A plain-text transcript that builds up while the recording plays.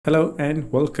Hello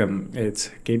and welcome. It's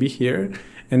KB here.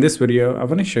 In this video, I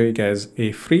want to show you guys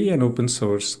a free and open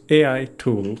source AI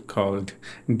tool called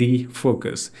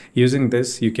DeFooocus. Using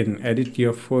this, you can edit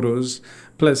your photos,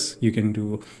 plus you can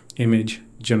do image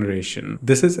generation.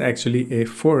 This is actually a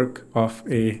fork of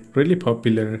a really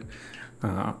popular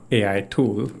AI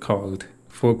tool called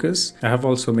Focus. I have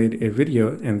also made a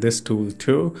video in this tool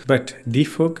too, but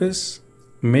DeFooocus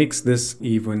makes this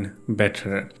even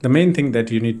better. The main thing that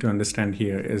you need to understand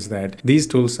here is that these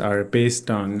tools are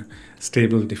based on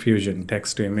Stable Diffusion,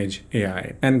 text-to-image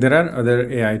AI. And there are other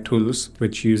AI tools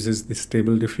which uses the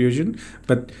Stable Diffusion,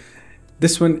 but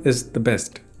this one is the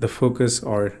best, the Focus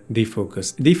or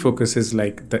DeFooocus. DeFooocus is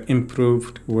like the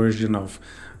improved version of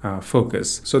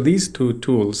Focus. So these two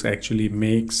tools actually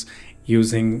makes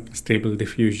using Stable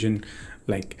Diffusion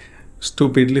like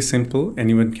stupidly simple.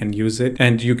 Anyone can use it,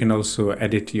 and you can also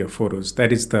edit your photos.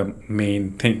 That is the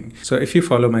main thing. So if you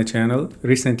follow my channel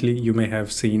recently, you may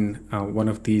have seen one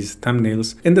of these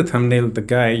thumbnails. In the thumbnail, the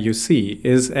guy you see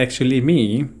is actually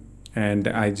me, and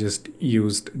I just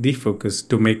used DeFooocus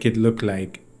to make it look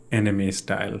like anime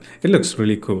style. It looks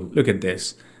really cool. Look at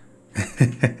this.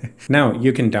 Now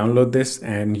you can download this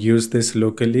and use this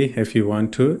locally if you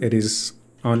want to. It is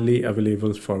only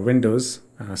available for Windows.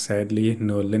 Sadly,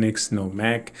 no Linux, no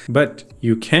Mac, but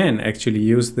you can actually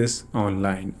use this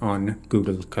online on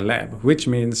Google Colab, which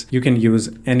means you can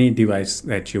use any device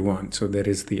that you want. So there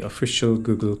is the official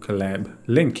Google Colab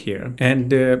link here.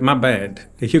 And my bad,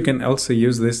 you can also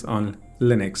use this on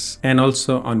Linux and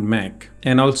also on Mac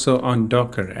and also on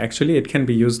Docker. Actually, it can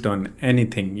be used on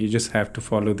anything. You just have to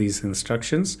follow these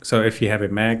instructions. So if you have a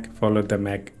Mac, follow the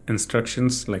Mac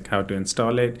instructions, like how to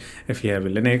install it. If you have a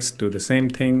Linux, do the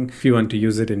same thing. If you want to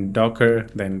use it in Docker,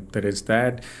 then there is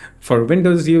that. For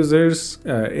Windows users,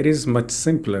 it is much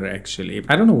simpler actually.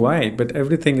 I don't know why, but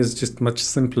everything is just much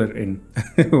simpler in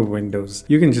Windows.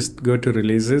 You can just go to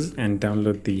releases and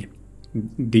download the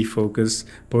DeFooocus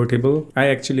portable. I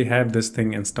actually have this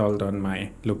thing installed on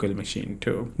my local machine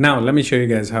too. Now let me show you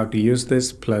guys how to use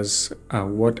this, plus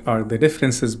what are the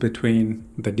differences between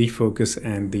the DeFooocus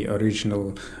and the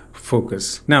original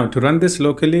Focus. Now to run this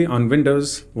locally on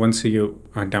Windows, once you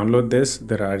download this,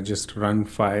 there are just run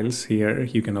files here.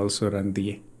 You can also run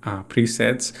the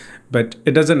presets, but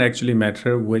it doesn't actually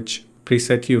matter which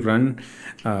preset you run.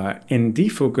 In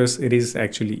DeFooocus, it is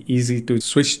actually easy to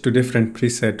switch to different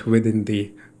preset within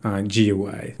the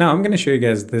GUI. Now I'm going to show you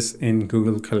guys this in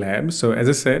Google Colab. So as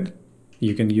I said,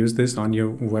 you can use this on your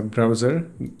web browser.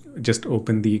 Just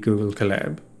open the Google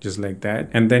Colab just like that,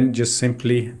 and then just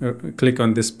simply click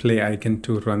on this play icon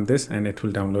to run this, and it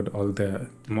will download all the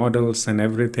models and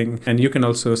everything. And you can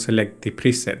also select the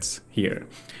presets here,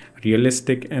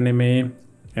 realistic anime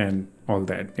and all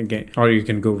that again, or you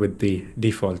can go with the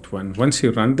default one. Once you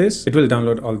run this, it will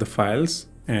download all the files,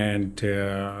 and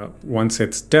once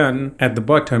it's done, at the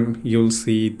bottom you'll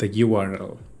see the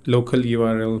URL, local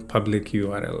URL, public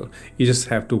URL. You just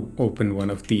have to open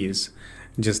one of these.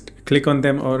 Just click on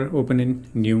them or open in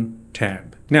new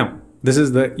tab. Now this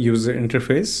is the user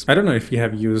interface. I don't know if you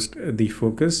have used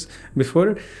DeFooocus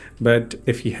before, but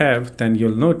if you have, then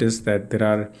you'll notice that there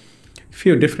are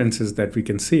few differences that we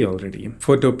can see already.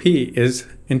 Photo P is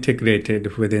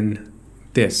integrated within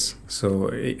this. So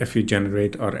if you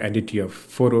generate or edit your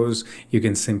photos, you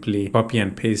can simply copy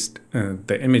and paste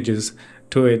the images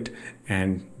to it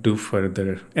and do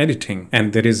further editing.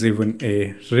 And there is even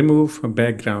a remove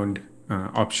background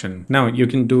option. Now you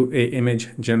can do a image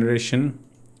generation,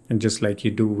 and just like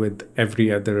you do with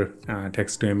every other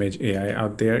text-to-image AI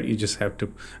out there, you just have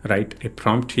to write a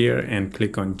prompt here and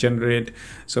click on generate.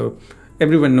 So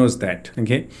everyone knows that,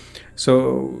 okay?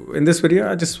 So in this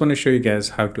video, I just want to show you guys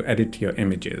how to edit your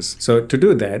images. So to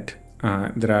do that,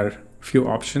 there are few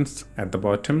options at the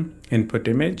bottom: input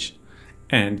image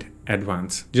and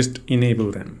advanced. Just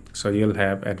enable them. So you'll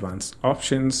have advanced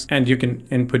options, and you can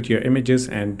input your images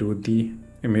and do the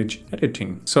image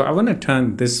editing. So I want to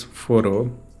turn this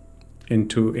photo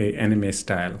into a anime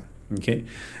style, okay?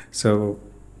 So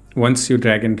once you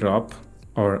drag and drop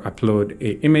or upload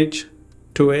a image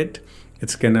to it,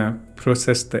 it's gonna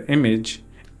process the image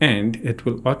and it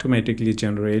will automatically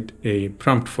generate a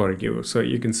prompt for you. So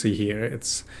you can see here,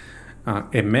 it's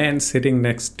a man sitting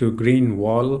next to green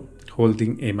wall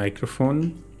holding a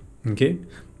microphone. Okay,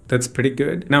 that's pretty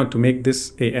good. Now to make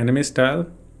this a anime style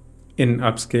in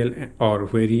upscale or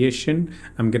variation,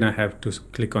 I'm gonna have to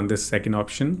click on this second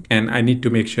option, and I need to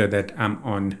make sure that I'm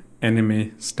on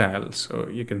anime style. So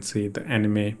you can see the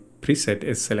anime preset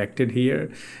is selected here.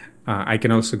 I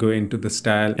can also go into the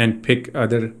style and pick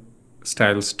other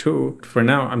styles too. For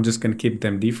now, I'm just going to keep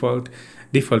them default.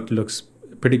 Default looks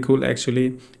pretty cool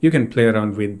actually. You can play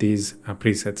around with these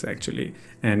presets actually,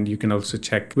 and you can also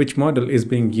check which model is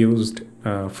being used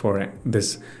for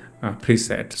this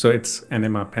preset. So it's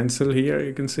anima pencil here,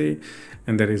 you can see,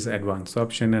 and there is advanced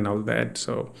option and all that.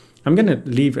 So I'm gonna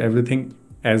leave everything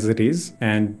as it is,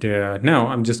 and now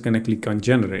I'm just gonna click on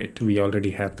generate. We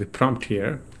already have the prompt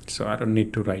here, so I don't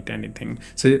need to write anything.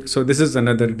 So this is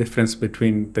another difference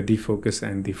between the DeFooocus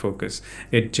and the Focus.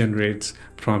 It generates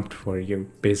prompt for you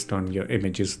based on your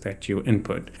images that you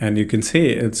input, and you can see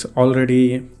it's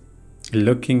already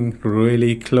looking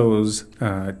really close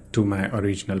to my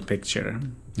original picture.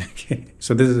 Okay,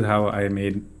 so this is how I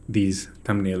made these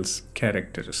thumbnails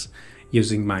characters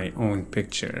using my own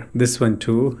picture. This one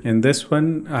too, and this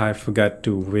one I forgot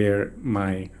to wear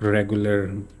my regular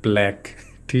black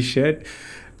t-shirt,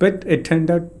 but it turned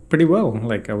out pretty well.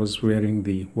 Like I was wearing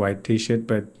the white t-shirt,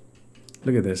 but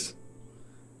look at this.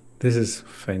 This is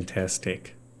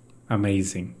fantastic.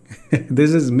 Amazing.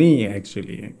 This is me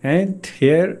actually. And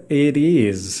here it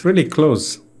is. Really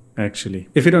close actually.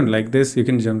 If you don't like this, you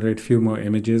can generate few more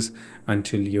images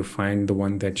until you find the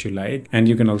one that you like. And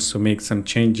you can also make some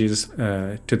changes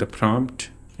to the prompt.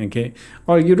 Okay.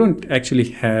 Or you don't actually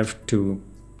have to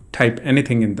type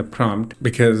anything in the prompt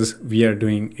because we are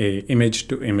doing a image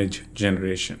to image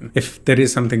generation. If there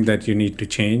is something that you need to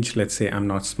change, let's say I'm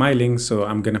not smiling, so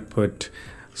I'm gonna put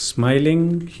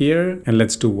smiling here, and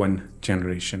let's do one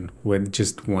generation with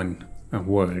just one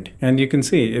word. And you can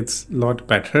see it's a lot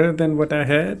better than what I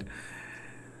had.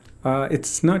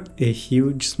 It's not a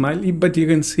huge smiley, but you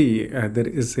can see there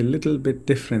is a little bit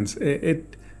difference.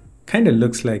 It kind of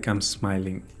looks like I'm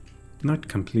smiling, not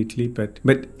completely, but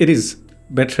it is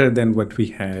better than what we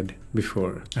had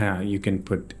before. You can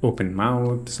put open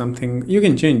mouth, something. You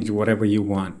can change whatever you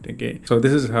want. Okay, so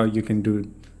this is how you can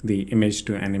do the image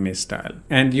to anime style.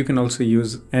 And you can also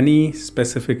use any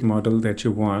specific model that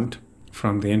you want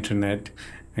from the internet.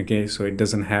 Okay, so it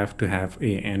doesn't have to have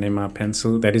a anima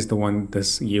pencil. That is the one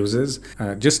this uses.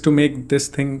 Just to make this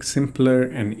thing simpler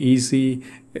and easy,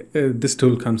 this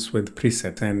tool comes with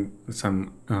presets and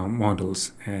some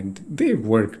models, and they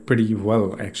work pretty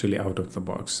well actually out of the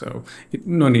box. So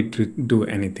no need to do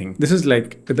anything. This is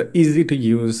like the easy to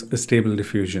use stable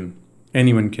diffusion.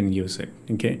 Anyone can use it.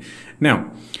 Okay,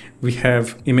 now we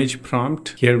have image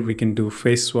prompt. Here we can do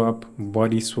face swap,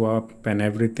 body swap, and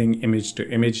everything, image to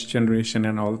image generation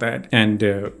and all that.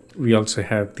 And we also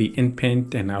have the in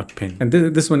paint and out paint. And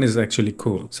this one is actually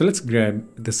cool. So let's grab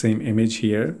the same image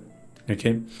here.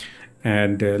 Okay,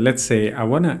 and let's say I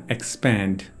want to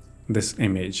expand this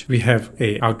image. We have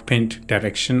a out paint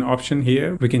direction option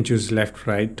here. We can choose left,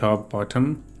 right, top,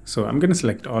 bottom. So I'm gonna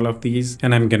select all of these,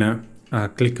 and I'm gonna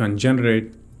click on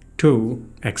generate to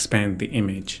expand the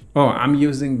image. Oh, I'm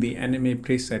using the anime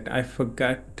preset. I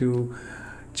forgot to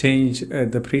change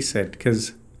the preset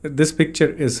because this picture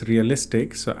is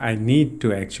realistic, so I need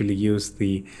to actually use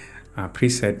the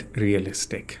preset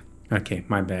realistic. Okay,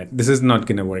 my bad. This is not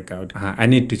gonna work out. I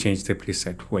need to change the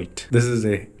preset. Wait, this is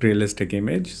a realistic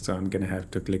image, so I'm gonna have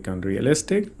to click on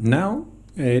realistic. Now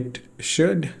it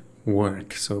should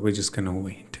work, so we're just gonna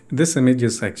wait. This image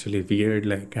is actually weird,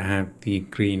 like I have the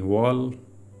green wall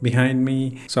behind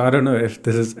me, so I don't know if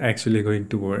this is actually going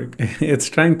to work. It's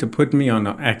trying to put me on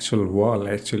an actual wall.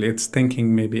 Actually, it's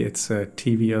thinking maybe it's a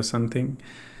TV or something,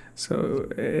 so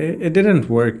it didn't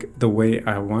work the way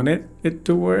I wanted it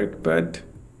to work, but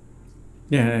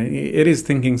yeah, it is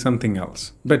thinking something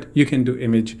else. But you can do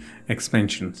image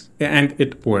expansions and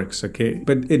it works, okay?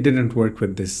 But it didn't work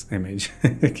with this image,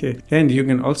 okay? And you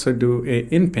can also do a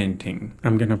in painting.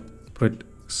 I'm gonna put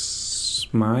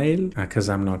smile because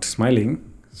I'm not smiling.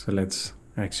 So let's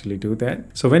actually do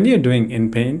that. So when you're doing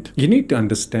in paint, you need to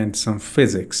understand some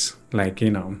physics. Like,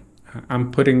 you know,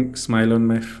 I'm putting smile on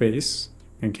my face,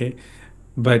 okay?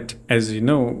 But as you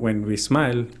know, when we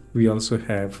smile, we also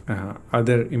have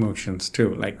other emotions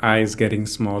too, like eyes getting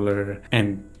smaller,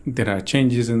 and there are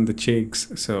changes in the cheeks.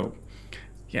 So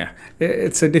yeah,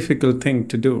 it's a difficult thing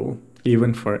to do,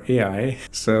 even for AI.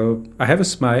 So I have a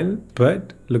smile,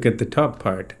 but look at the top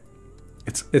part.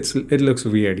 It looks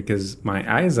weird because my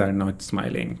eyes are not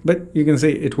smiling, but you can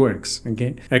say it works.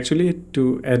 Okay, actually,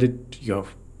 to edit your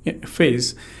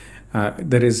face,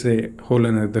 there is a whole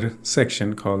another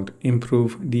section called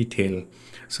improve detail.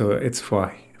 So it's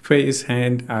for face,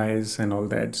 hand, eyes, and all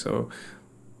that. So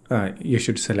you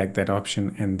should select that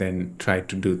option and then try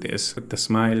to do this with the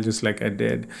smile, just like I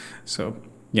did. So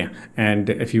yeah, and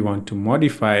if you want to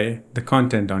modify the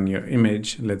content on your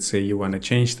image, let's say you want to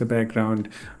change the background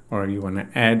or you want to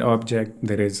add object,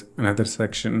 there is another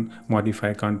section,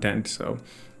 modify content. So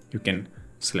you can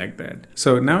select that.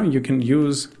 So now you can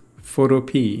use Photo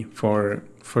P for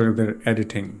further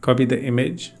editing. Copy the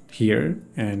image here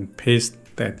and paste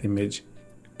that image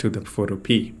to the photo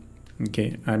P.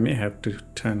 Okay, I may have to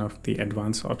turn off the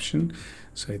advanced option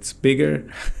so it's bigger.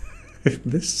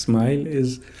 This smile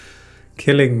is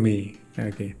killing me.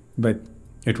 Okay, but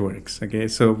it works. Okay,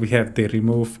 so we have the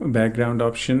remove background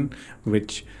option,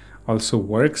 which also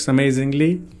works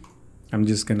amazingly. I'm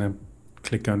just gonna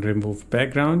click on remove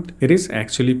background. It is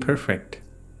actually perfect.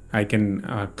 I can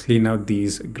clean out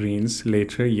these greens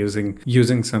later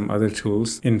using some other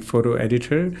tools in photo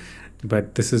editor,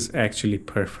 but this is actually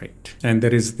perfect. And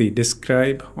there is the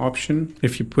describe option.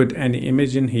 If you put any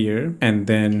image in here and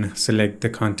then select the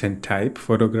content type,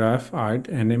 photograph, art,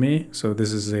 anime. So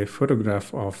this is a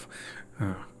photograph of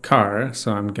car.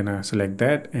 So I'm gonna select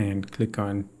that and click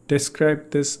on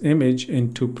describe this image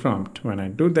into prompt. When I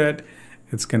do that,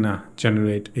 it's gonna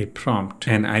generate a prompt,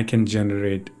 and I can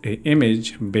generate an image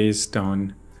based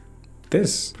on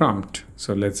this prompt.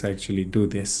 So let's actually do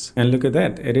this. And look at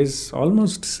that. It is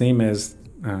almost same as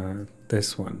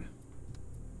this one.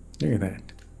 Look at that.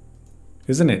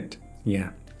 Isn't it? Yeah.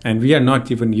 And we are not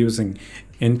even using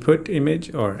input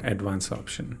image or advanced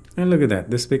option. And look at that.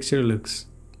 This picture looks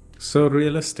so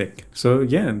realistic. So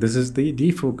yeah, this is the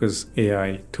DeFooocus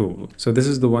AI tool. So this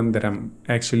is the one that I'm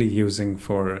actually using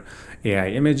for AI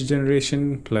image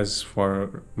generation plus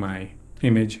for my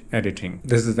image editing.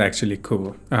 This is actually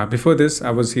cool. Before this,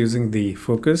 I was using the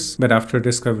Focus, but after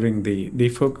discovering the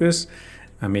DeFooocus,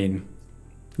 I mean,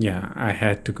 yeah, I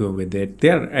had to go with it. They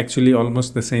are actually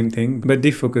almost the same thing, but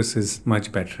DeFooocus is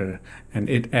much better and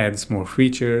it adds more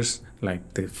features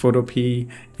like the photo P,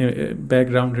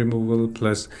 background removal,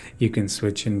 plus you can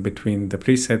switch in between the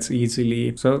presets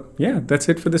easily. So yeah, that's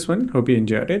it for this one. Hope you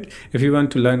enjoyed it. If you want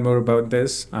to learn more about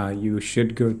this, you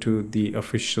should go to the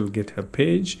official GitHub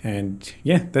page. And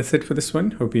yeah, that's it for this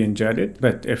one. Hope you enjoyed it.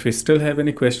 But if you still have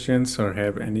any questions or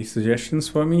have any suggestions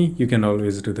for me, you can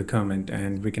always do the comment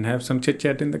and we can have some chit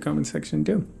chat in the comment section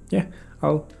too. Yeah,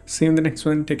 I'll see you in the next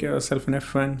one. Take care of yourself and have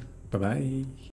fun. Bye-bye.